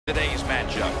today's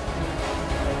matchup.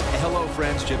 Hello,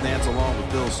 friends. Jim Nantz along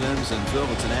with Bill Sims. And, Bill,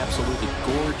 it's an absolutely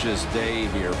gorgeous day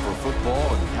here for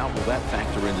football. And how will that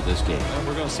factor into this game? And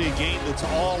we're going to see a game that's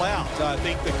all out. I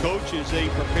think the coaches, they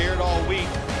prepared all week.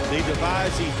 They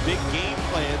devised these big game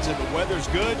plans, and the weather's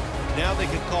good. Now they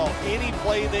can call any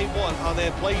play they want on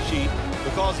that play sheet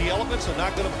because the elements are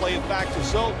not going to play a factor.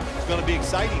 So it's going to be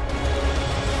exciting.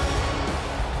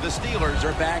 The Steelers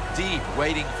are back deep,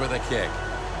 waiting for the kick.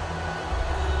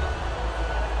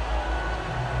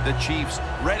 The Chiefs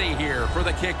ready here for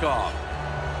the kickoff.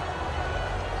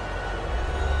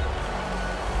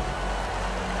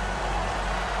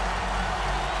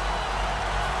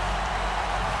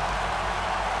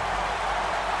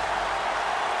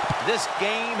 This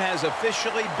game has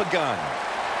officially begun.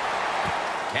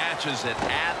 Catches it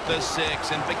at the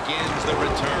 6 and begins the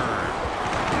return.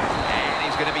 And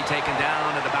he's going to be taken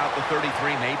down at about the 33,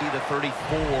 maybe the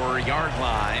 34-yard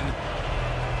line.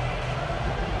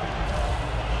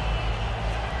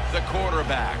 The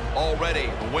quarterback, already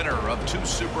the winner of 2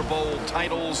 Super Bowl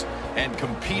titles and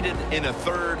competed in a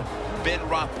third, Ben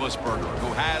Roethlisberger,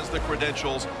 who has the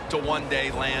credentials to one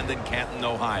day land in Canton,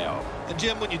 Ohio. And,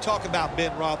 Jim, when you talk about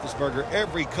Ben Roethlisberger,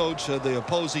 every coach of the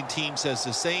opposing team says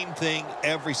the same thing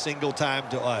every single time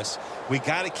to us. We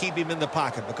got to keep him in the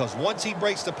pocket because once he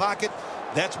breaks the pocket,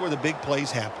 that's where the big plays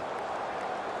happen.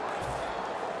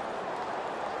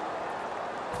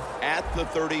 At the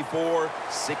 34,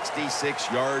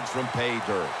 66 yards from pay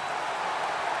dirt.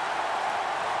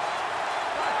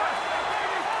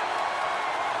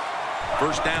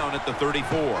 First down at the 34.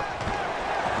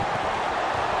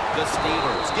 The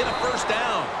Steelers get a first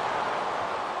down.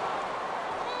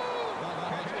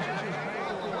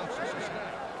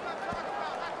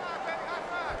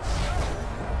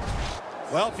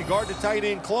 Well, if you guard the tight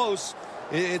end close,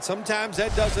 sometimes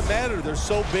that doesn't matter. They're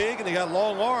so big and they got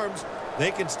long arms. They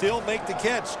can still make the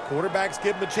catch. Quarterbacks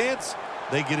give them a chance.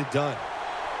 They get it done.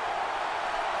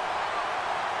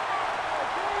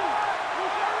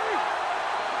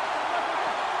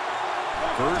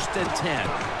 First and 10.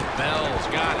 Bell's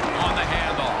got it on the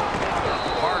handoff.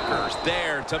 Parker's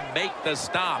there to make the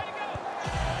stop.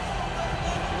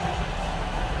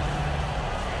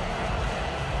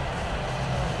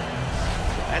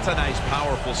 That's a nice,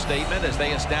 powerful statement as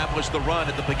they establish the run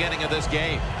at the beginning of this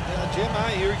game. Yeah, Jim,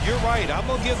 you're right. I'm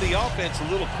going to give the offense a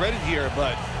little credit here,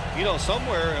 but, you know,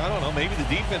 somewhere, I don't know, maybe the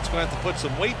defense is going to have to put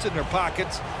some weights in their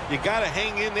pockets. You got to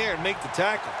hang in there and make the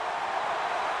tackle.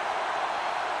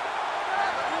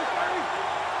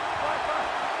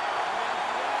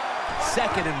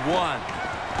 Second and 1.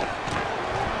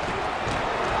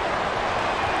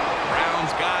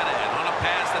 Brown's got it on a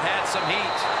pass that had some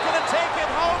heat. Gonna take it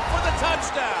home for the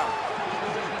touchdown.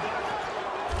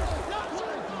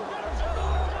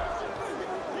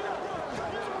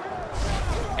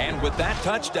 And with that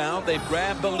touchdown, they've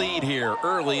grabbed the lead here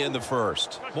early in the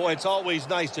first. Boy, it's always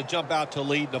nice to jump out to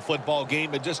lead in a football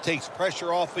game. It just takes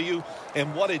pressure off of you.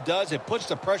 And what it does, it puts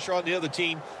the pressure on the other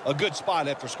team. A good spot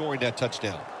after scoring that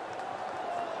touchdown.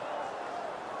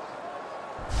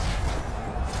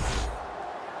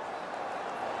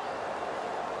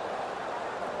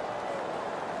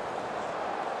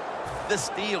 The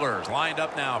Steelers lined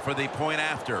up now for the point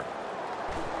after.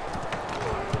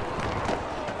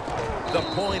 The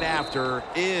point after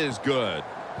is good.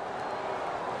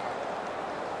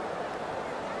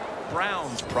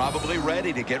 Brown's probably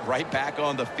ready to get right back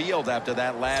on the field after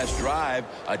that last drive,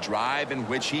 a drive in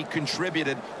which he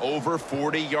contributed over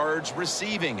 40 yards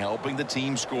receiving, helping the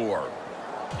team score.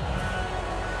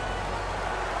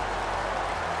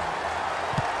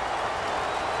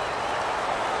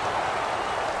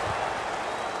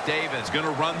 Davis going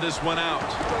to run this one out.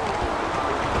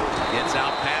 Gets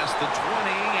out past the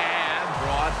 20 and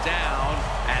brought down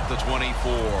at the 24.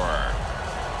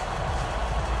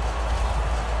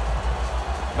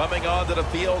 Coming onto the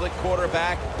field at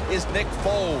quarterback is Nick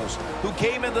Foles, who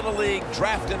came into the league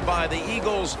drafted by the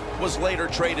Eagles, was later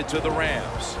traded to the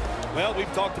Rams. Well,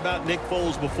 we've talked about Nick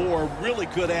Foles before. Really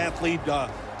good athlete,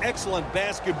 excellent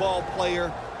basketball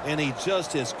player. And he's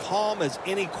just as calm as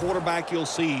any quarterback you'll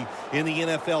see in the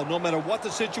NFL. No matter what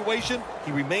the situation,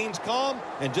 he remains calm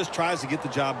and just tries to get the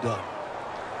job done.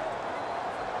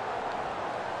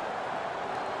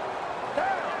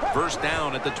 First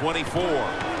down at the 24. And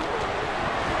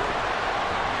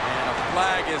a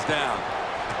flag is down.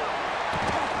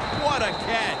 What a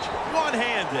catch.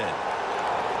 One-handed.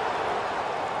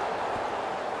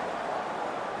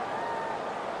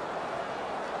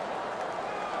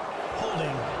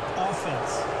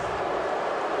 Offense.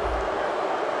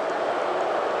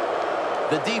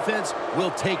 The defense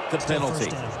will take the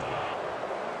penalty.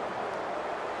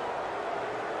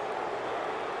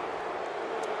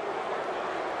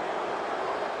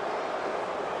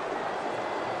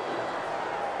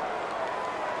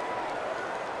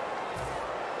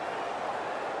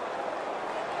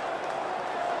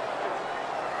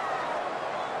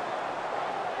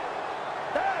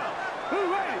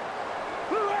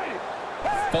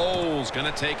 is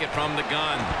going to take it from the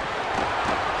gun.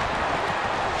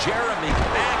 Jeremy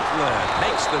Maclin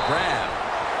makes the grab.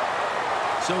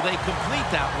 So they complete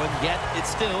that one, yet it's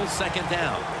still second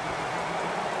down.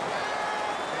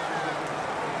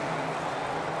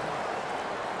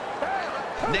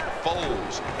 Nick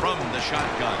Foles from the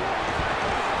shotgun.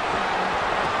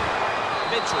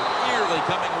 Mitchell nearly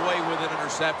coming away with an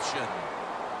interception.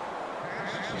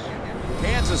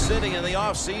 Kansas City in the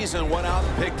offseason went out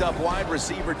and picked up wide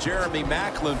receiver Jeremy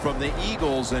Maclin from the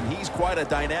Eagles, and he's quite a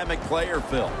dynamic player,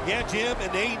 Phil. Yeah, Jim,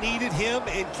 and they needed him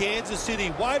in Kansas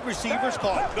City. Wide receivers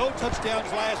caught no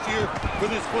touchdowns last year for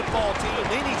this football team.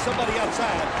 They need somebody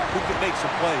outside who can make some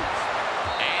plays.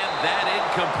 And that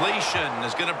incompletion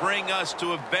is going to bring us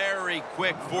to a very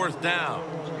quick fourth down.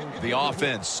 The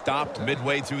offense stopped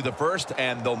midway through the first,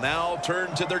 and they'll now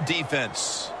turn to their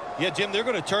defense. Yeah, Jim, they're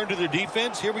going to turn to their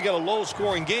defense. Here we got a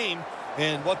low-scoring game,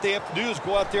 and what they have to do is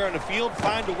go out there on the field,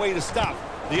 find a way to stop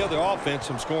the other offense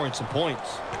from scoring some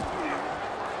points.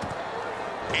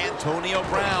 Antonio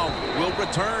Brown will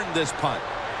return this punt.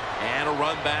 And a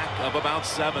run back of about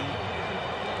 7.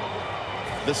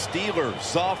 The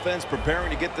Steelers' offense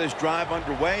preparing to get this drive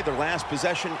underway. Their last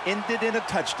possession ended in a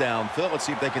touchdown. Phil, let's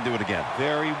see if they can do it again.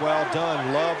 Very well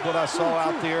done. Love what I saw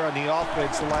out there on the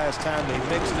offense the last time. They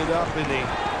mixed it up and they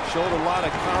showed a lot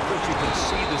of confidence. You can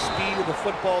see the speed of the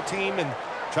football team and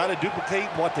try to duplicate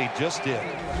what they just did.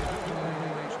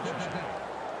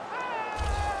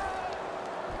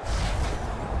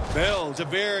 Bell's a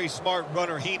very smart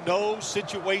runner. He knows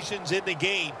situations in the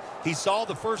game. He saw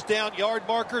the first down yard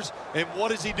markers, and what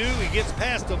does he do? He gets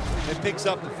past them and picks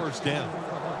up the first down.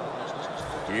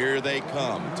 Here they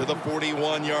come to the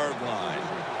 41-yard line.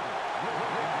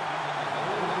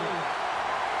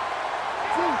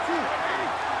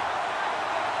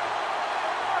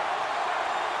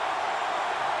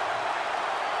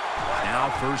 Now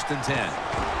 1st and 10.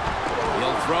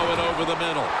 He'll throw it over the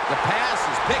middle. The pass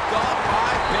is picked off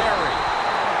by Berry.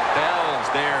 Bell's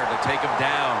there to take him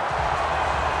down.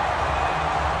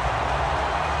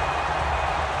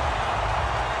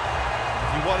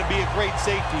 You want to be a great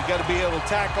safety. You got to be able to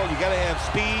tackle. You got to have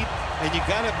speed, and you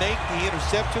got to make the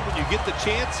interception when you get the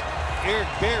chance. Eric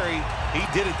Berry, he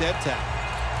did it that time.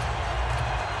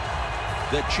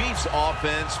 The Chiefs'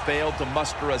 offense failed to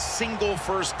muster a single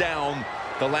first down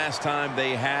the last time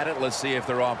they had it. Let's see if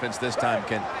their offense this time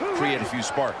can create a few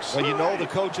sparks. Well, you know the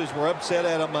coaches were upset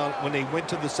at them when they went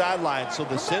to the sideline, so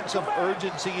the sense of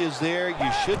urgency is there.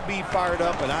 You should be fired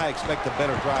up, and I expect a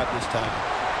better drive this time.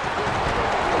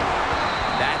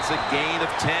 That's a gain of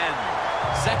 10.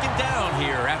 Second down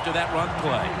here after that run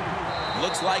play.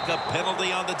 Looks like a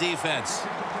penalty on the defense.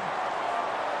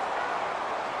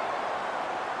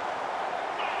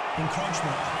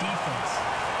 Encroachment, defense.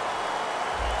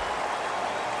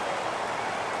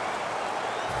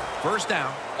 First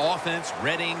down, offense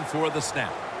readying for the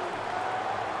snap.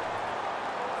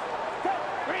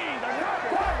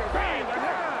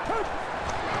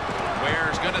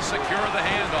 Ware's going to secure the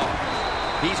handoff.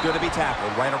 He's going to be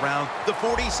tackled right around the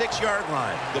 46-yard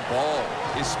line. The ball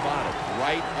is spotted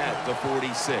right at the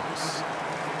 46.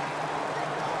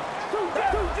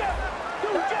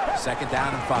 Second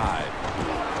down and 5.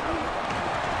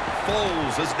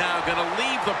 Foles is now going to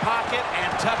leave the pocket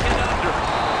and tuck it under.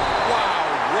 Wow,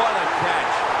 what a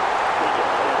catch.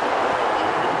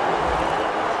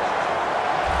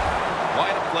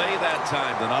 Quite a play that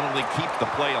time to not only keep the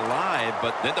play alive,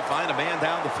 but then to find a man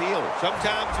down the field.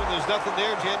 Sometimes when there's nothing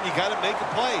there, Jim, you got to make a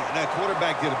play. And that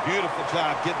quarterback did a beautiful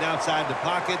job getting outside the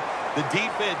pocket. The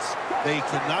defense, they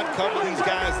cannot cover these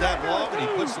guys that long, and he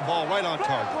puts the ball right on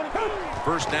target.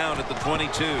 First down at the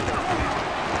 22.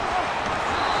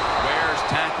 Ware's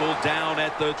tackled down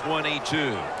at the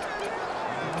 22.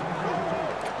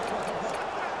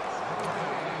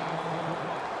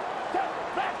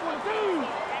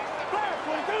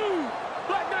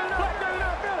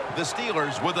 The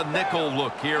Steelers with a nickel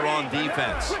look here on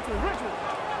defense.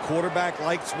 Quarterback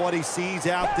likes what he sees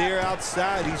out there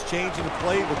outside. He's changing the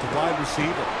play with the wide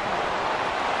receiver.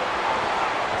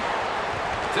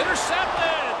 It's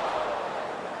intercepted.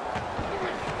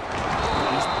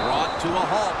 He's brought to a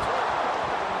halt.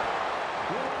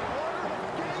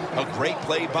 A great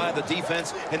play by the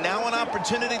defense, and now an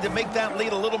opportunity to make that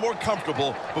lead a little more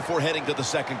comfortable before heading to the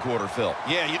second quarter, Phil.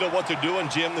 Yeah, you know what they're doing,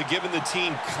 Jim? They're giving the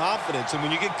team confidence, and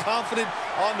when you get confident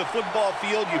on the football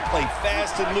field, you play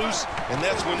fast and loose, and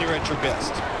that's when you're at your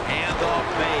best. Handoff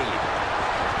made.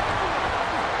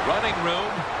 Running room.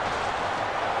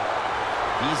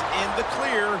 He's in the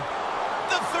clear.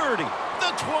 The 30,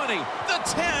 the 20, the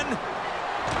 10.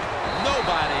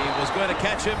 Nobody was going to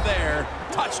catch him there.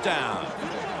 Touchdown.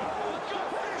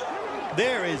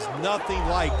 There is nothing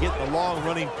like getting a long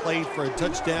running play for a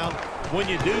touchdown. When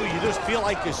you do, you just feel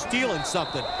like you're stealing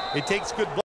something. It takes good